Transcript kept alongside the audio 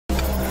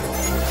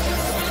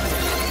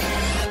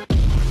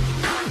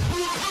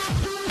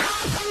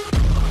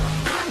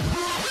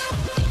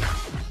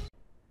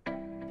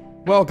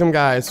Welcome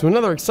guys to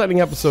another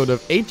exciting episode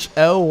of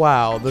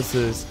HLwow. This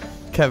is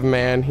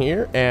Kevman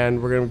here, and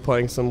we're going to be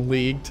playing some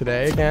League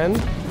today again.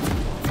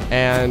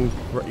 And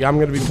I'm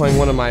going to be playing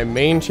one of my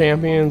main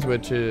champions,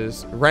 which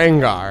is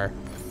Rengar.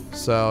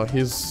 So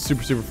he's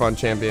super fun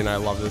champion. I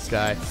love this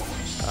guy.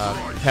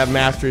 Have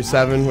Mastery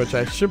 7, which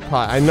I should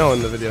probably, I know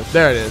in the video.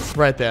 There it is,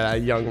 right there,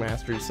 young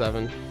Mastery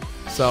 7.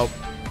 So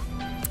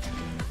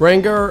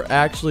Rengar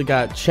actually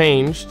got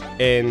changed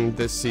in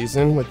this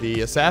season with the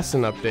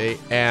Assassin update,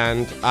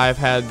 and I've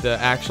had to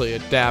actually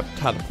adapt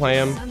how to play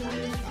him.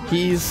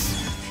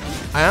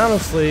 I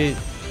honestly,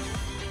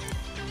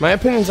 my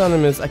opinions on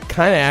him is I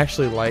kind of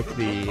actually like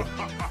the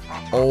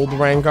old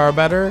Rengar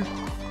better.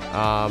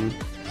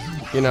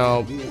 You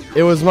know,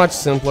 it was much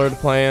simpler to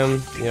play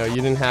him. You know, you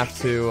didn't have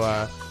to,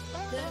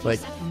 like,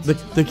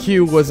 the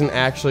Q wasn't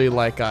actually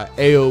like a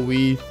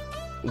AoE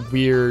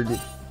weird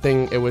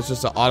thing. It was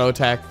just an auto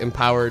attack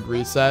empowered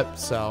reset.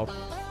 So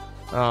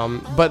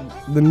but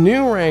the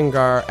new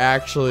Rengar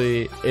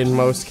actually, in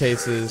most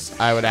cases,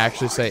 I would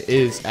actually say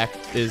is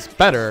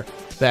better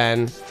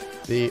than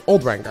the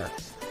old Rengar,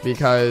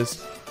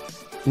 because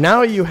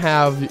now you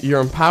have your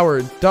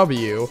empowered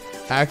W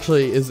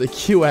actually is a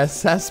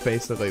QSS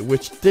basically,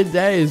 which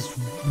today is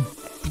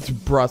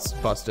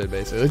busted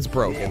basically. It's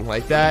broken.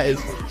 Like, that is,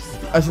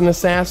 as an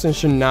assassin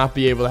should not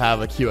be able to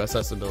have a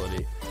QSS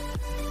ability.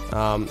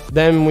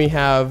 Then we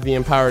have the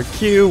empowered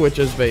Q, which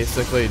is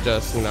basically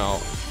just, you know,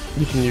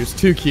 you can use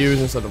 2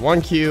 Qs instead of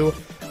 1 Q.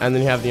 And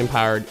then you have the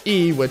empowered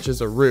E, which is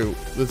a root.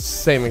 The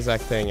same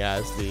exact thing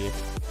as the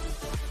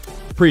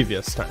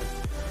previous time.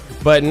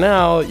 But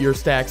now your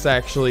stacks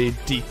actually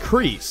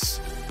decrease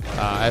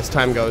as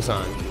time goes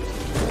on.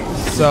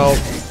 So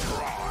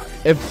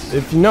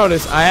if you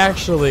notice, I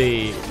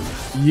actually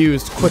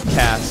used quick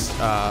cast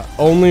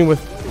only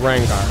with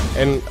Rengar,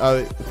 and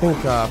I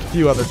think a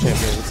few other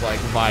champions like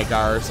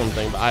Vigar or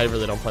something, but I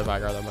really don't play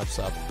Vigar that much.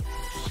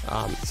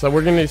 So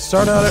we're going to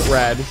start out at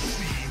red,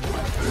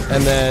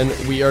 and then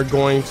we are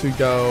going to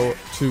go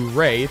to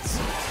Wraiths,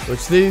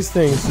 which these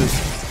things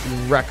just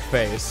wreck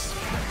face.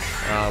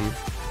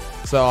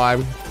 So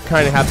I'm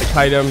kind of have to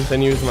kite him,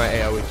 then use my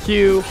AoE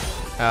Q,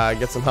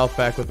 get some health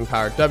back with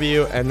empowered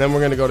W, and then we're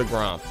going to go to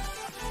Gromp.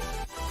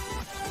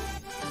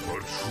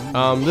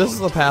 This is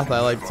the path I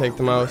like to take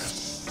the most.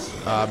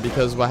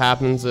 Because what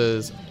happens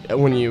is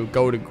when you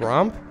go to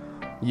Gromp,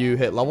 you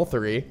hit level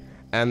 3,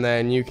 and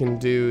then you can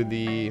do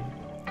the,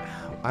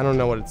 I don't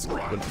know what it's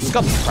called,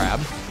 Scuttle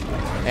Crab,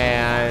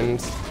 and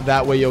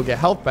that way you'll get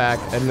health back,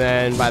 and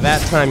then by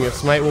that time your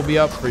smite will be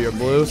up for your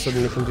blue, so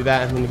then you can do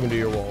that, and then you can do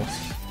your wolves,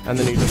 and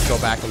then you just go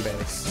back and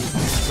base.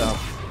 So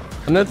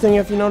another thing,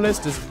 if you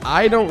noticed, is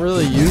I don't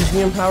really use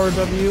the empowered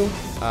W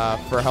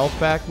for health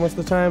back most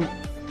of the time,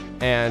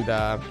 and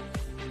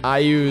I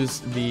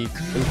use the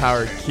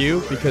empowered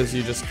Q because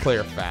you just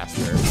clear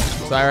faster.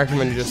 So I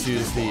recommend you just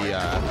use the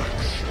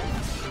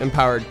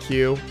empowered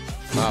Q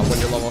when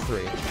you're level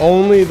 3.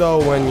 Only though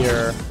when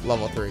you're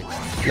level 3.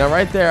 Now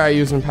right there I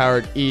use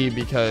empowered E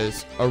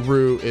because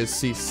Aru is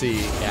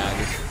CC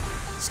and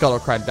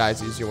Scuttlecry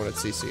dies easier when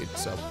it's CC'd.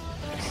 So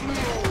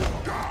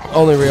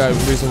only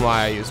reason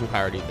why I use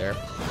empowered E there.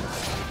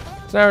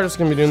 So now we're just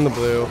going to be doing the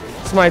blue.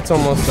 Smite's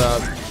almost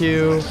up.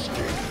 Q.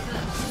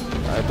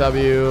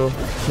 W,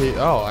 T,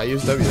 oh, I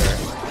used W there.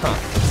 Huh.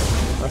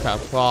 Okay,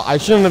 well, I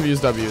shouldn't have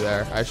used W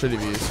there. I should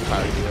have used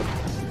empowered Q.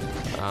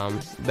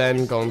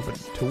 Then going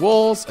to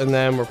wolves, and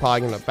then we're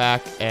probably going to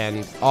back,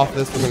 and off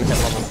this we're going to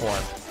hit level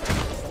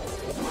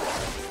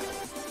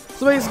 4.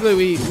 So basically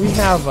we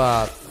have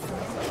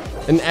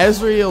an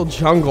Ezreal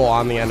jungle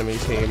on the enemy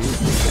team,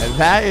 and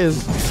that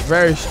is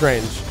very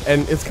strange.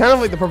 And it's kind of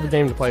like the perfect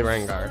game to play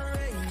Rengar.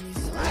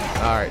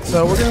 Alright,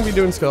 so we're going to be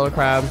doing Scuttle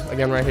Crab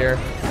again right here.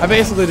 I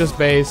basically just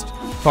based,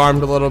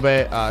 farmed a little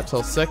bit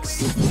till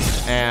 6,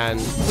 and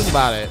that's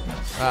about it.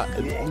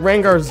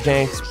 Rengar's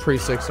ganks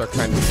pre-6 are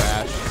kind of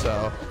trash,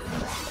 so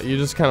you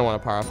just kind of want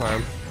to power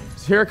farm.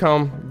 So here I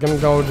come, gonna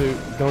go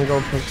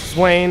push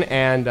Swain,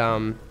 and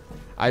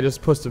I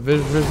just pushed a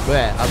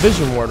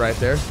vision ward right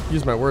there.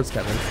 Use my words,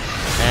 Kevin.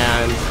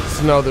 And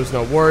so no, there's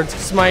no wards.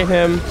 Smite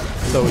him,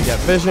 so we get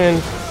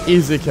vision,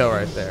 easy kill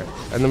right there.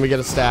 And then we get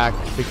a stack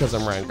because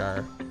I'm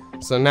Rengar.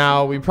 So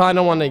now we probably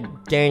don't want to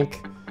gank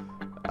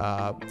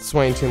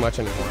Swain too much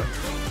anymore.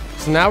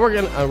 So now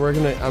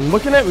I'm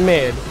looking at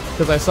mid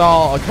because I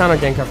saw a counter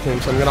gank opportunity.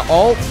 So I'm gonna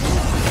ult,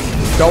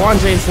 go on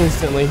Jace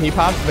instantly. He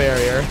pops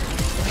barrier,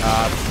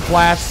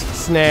 flash,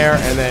 snare,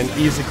 and then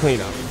easy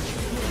cleanup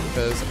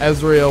because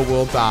Ezreal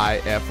will die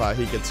if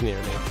he gets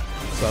near me.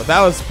 So that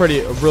was a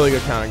really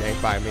good counter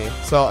gank by me.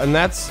 So, and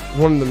that's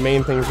one of the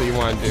main things that you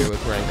want to do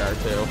with Rengar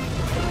too.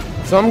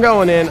 So I'm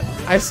going in,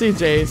 I see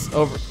Jace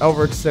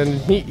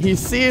overextended, he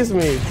sees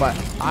me, but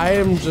I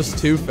am just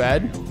too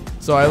fed,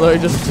 so I literally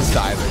just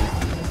dive in.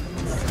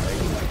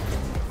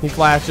 He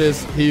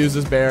flashes, he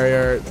uses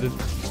barrier,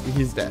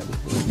 he's dead,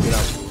 you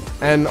know.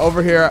 And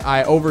over here,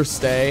 I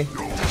overstay,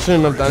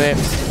 shouldn't have done it,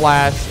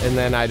 flash, and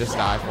then I just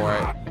die for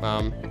it.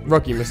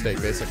 Rookie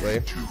mistake,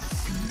 basically.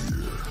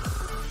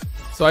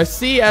 So So I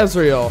see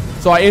Ezreal,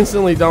 so I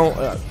instantly don't.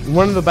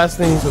 One of the best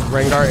things with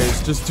Rengar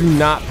is just do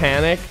not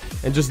panic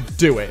and just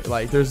do it.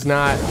 Like there's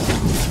not,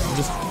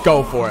 just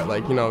go for it.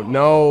 Like, you know,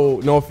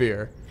 no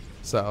fear.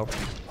 So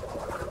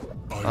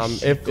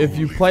if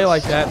you play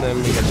like that, then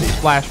we get the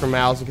flash from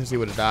Mouse because he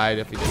would have died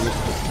if he didn't.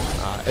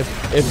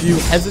 If you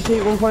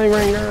hesitate when playing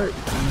Rengar,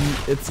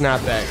 it's not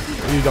that,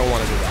 you don't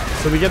want to do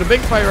that. So we get a big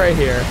fight right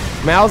here.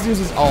 Mouse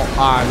uses ult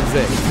on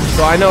Zig,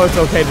 so I know it's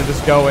okay to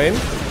just go in.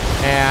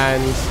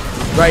 And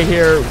right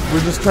here, we're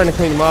just trying to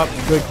clean him up.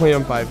 Good clean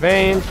up by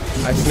Vayne.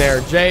 I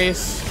snare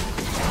Jace,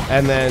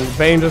 and then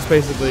Vayne just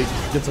basically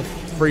gets a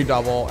free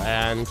double,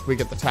 and we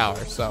get the tower.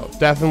 So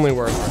definitely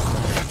worth it.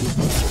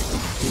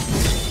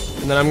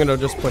 And then I'm gonna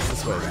just push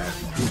this way back.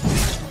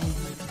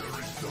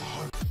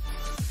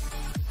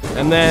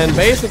 And then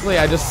basically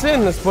I just sit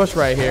in this bush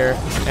right here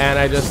and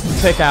I just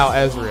pick out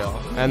Ezreal.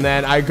 And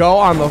then I go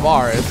on the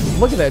Varus.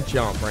 Look at that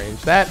jump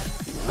range. That's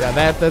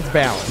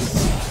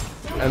balanced.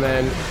 And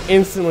then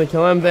instantly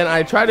kill him. Then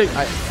I try to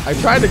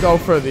go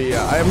for the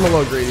I'm a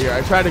little greedy here.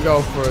 I try to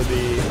go for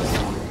the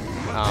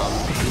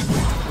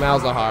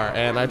Malzahar,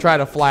 and I try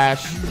to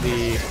flash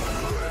in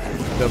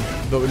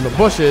the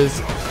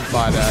bushes,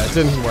 but it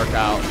didn't work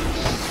out.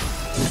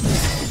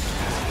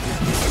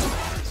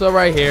 So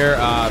right here,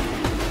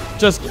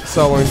 just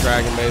soloing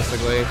Dragon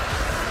basically.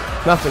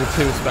 Nothing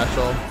too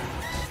special.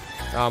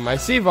 I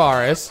see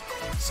Varus,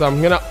 so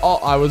I'm gonna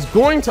ult. I was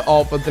going to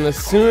ult, but then as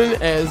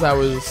soon as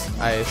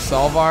I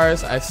saw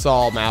Varus, I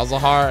saw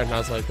Malzahar, and I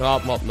was like,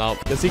 oh, no,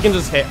 because he can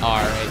just hit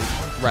R and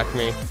wreck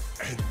me.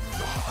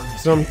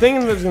 So I'm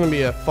thinking there's gonna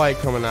be a fight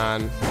coming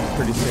on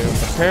pretty soon.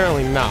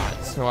 Apparently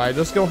not. So I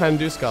just go ahead and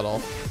do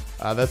Scuttle.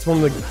 That's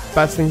one of the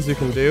best things you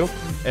can do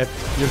if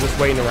you're just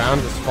waiting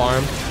around, just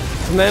farm.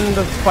 And then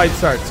the fight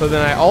starts. So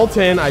then I ult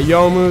in, I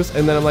Youmu's,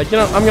 and then I'm like, you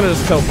know, I'm gonna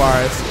just kill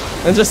Varus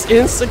and just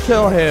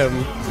insta-kill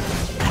him,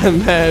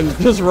 and then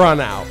just run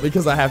out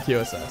because I have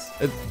QSS.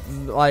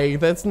 Like,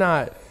 that's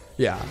not,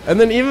 yeah. And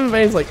then even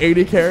Vayne's like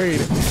 80 carried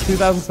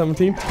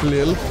 2017,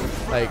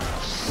 like,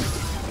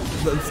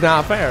 it's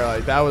not fair.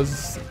 Like, that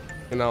was,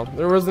 you know,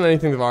 there wasn't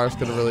anything the Varus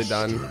could have really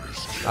done.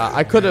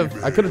 I could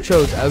have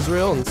chose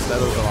Ezreal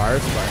instead of the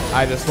Varus, but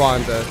I just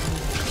wanted to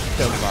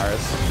kill the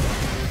Varus.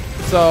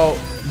 So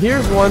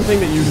here's one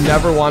thing that you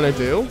never want to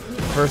do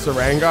versus a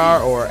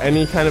Rengar or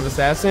any kind of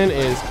assassin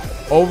is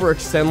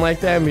overextend like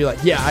that and be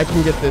like, yeah, I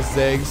can get this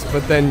Ziggs,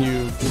 but then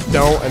you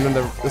don't, and then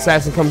the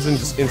assassin comes in and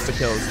just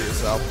insta-kills you.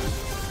 So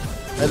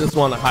I just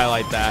want to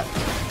highlight that.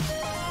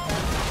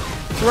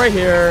 So right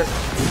here,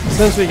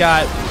 since we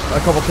got a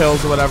couple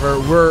kills or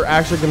whatever, we're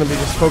actually going to be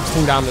just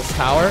focusing down this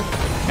tower,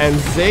 and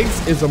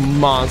Ziggs is a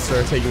monster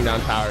at taking down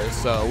towers,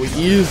 so we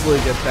easily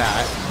get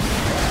that.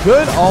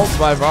 Good ult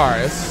by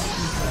Varus.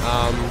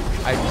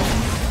 I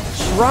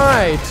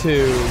try to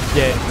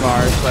get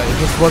Varus, but it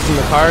just wasn't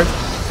the card.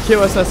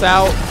 QSS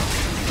out,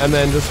 and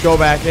then just go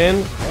back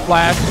in,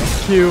 flash,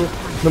 Q,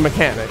 the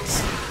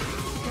mechanics.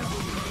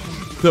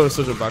 That was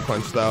such a butt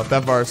punch though. If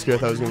that Varus Q, I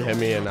thought it was going to hit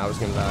me and I was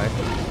going to die.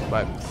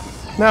 But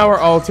now we're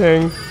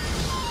ulting,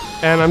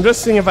 and I'm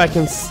just seeing if I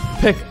can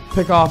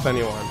pick off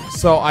anyone.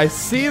 So I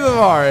see the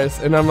Varus,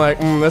 and I'm like,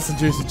 that's a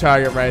juicy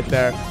target right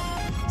there.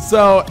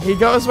 So he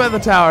goes by the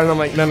tower, and I'm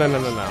like, no,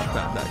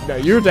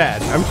 you're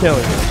dead. I'm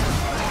killing you.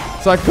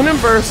 So I couldn't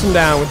burst him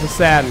down, which is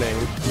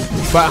saddening,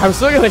 but I'm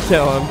still gonna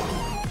kill him.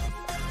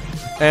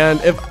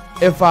 And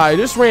if I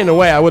just ran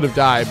away, I would have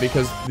died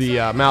because the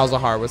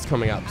Malzahar was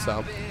coming up.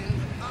 So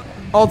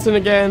ulting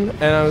again,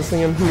 and I was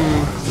thinking,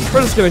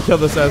 we're just gonna kill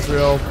this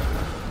Ezreal.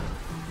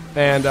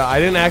 And I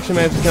didn't actually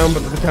manage to kill him,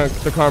 but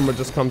the karma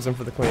just comes in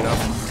for the cleanup.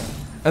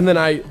 And then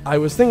I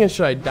was thinking,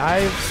 should I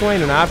dive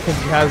Swain or not, because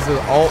he has the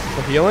ult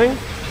for healing.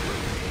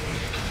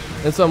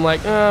 And so I'm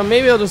like,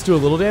 maybe I'll just do a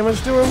little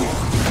damage to him.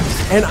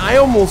 And I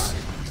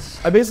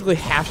basically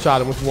half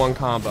shot him with one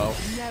combo.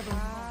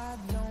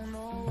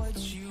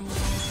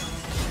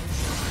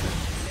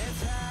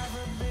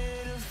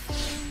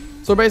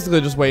 So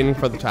basically just waiting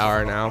for the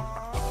tower now.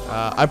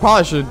 I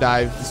probably should have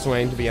dived the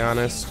Swain, to be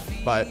honest,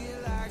 but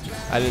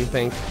I didn't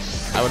think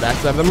I would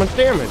actually have that much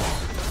damage.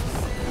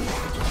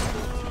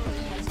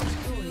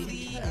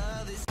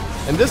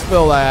 And this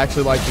build I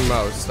actually like the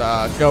most.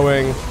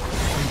 Going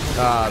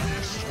the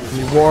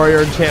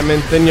Warrior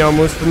enchantment, then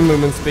Youmu's for the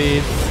movement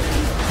speed,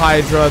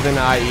 Hydra, then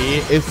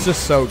IE. It's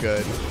just so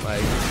good.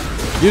 Like,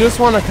 you just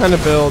want to kind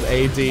of build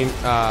AD,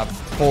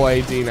 full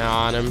AD now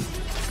on him,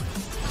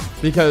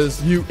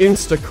 because you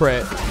insta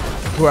crit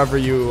whoever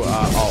you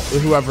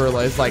whoever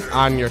is like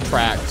on your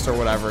tracks or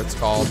whatever it's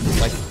called.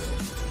 Like,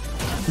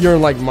 you're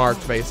like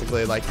marked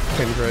basically, like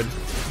Kindred,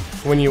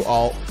 when you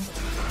ult.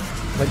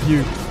 Like,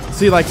 you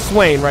see like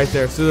Swain right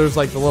there, so there's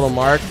like the little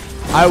mark.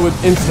 I would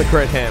insta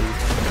crit him,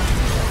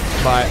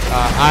 but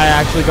I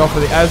actually go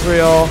for the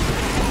Ezreal,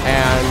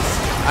 and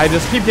I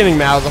just keep getting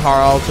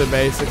Malzahar ulted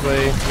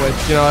basically,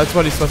 which, you know, that's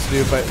what he's supposed to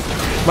do. But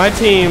my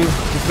team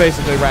is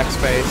basically wreck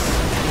space,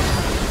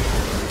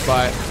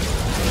 but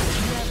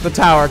the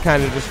tower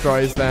kind of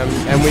destroys them,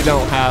 and we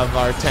don't have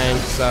our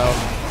tank, so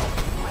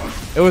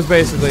it was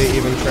basically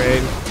even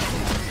trade.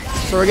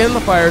 So we're getting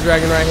the fire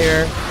dragon right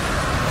here.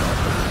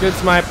 Good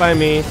smite by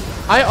me.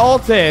 I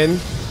ult in,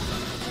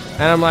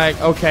 and I'm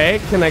like, okay,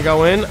 can I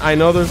go in? I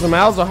know there's a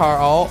Malzahar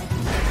ult,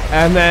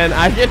 and then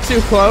I get too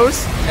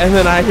close, and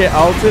then I get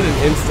ulted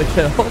and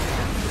insta-kill.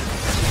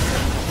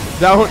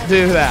 Don't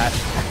do that.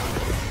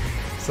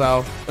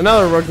 So,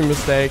 another rookie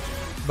mistake,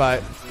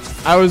 but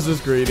I was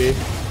just greedy.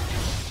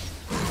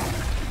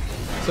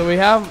 So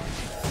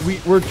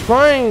we're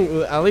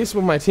trying, at least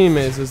what my team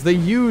is they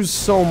use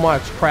so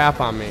much crap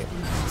on me.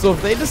 So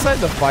if they decide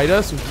to fight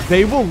us,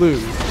 they will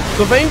lose.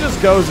 So Vayne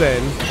just goes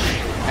in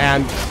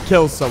and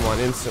kills someone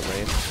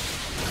instantly.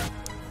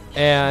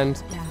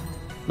 And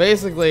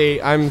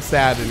basically, I'm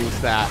saddened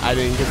that I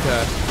didn't get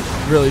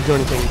to really do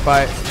anything.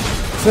 But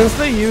since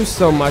they use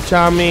so much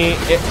on me,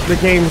 the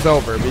game's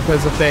over.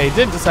 Because if they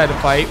did decide to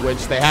fight,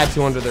 which they had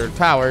to under their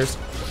towers,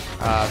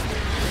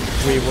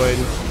 they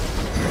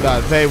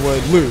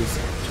would lose.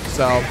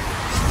 So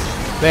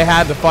they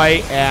had to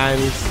fight,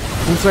 and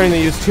considering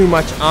they used too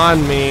much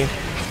on me,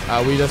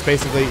 we just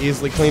basically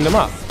easily cleaned them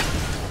up.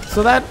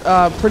 So that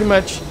pretty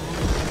much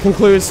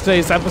concludes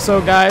today's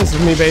episode, guys, of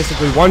me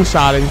basically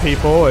one-shotting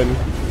people and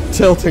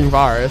tilting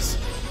Varus.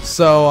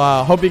 So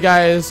hope you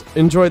guys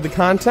enjoyed the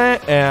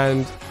content,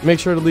 and make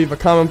sure to leave a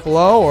comment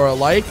below or a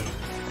like.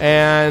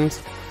 And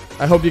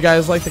I hope you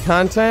guys like the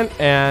content,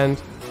 and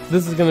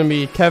this is going to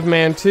be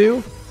Kevman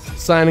 2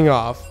 signing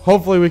off.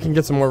 Hopefully we can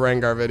get some more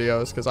Rengar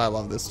videos, because I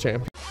love this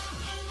champion.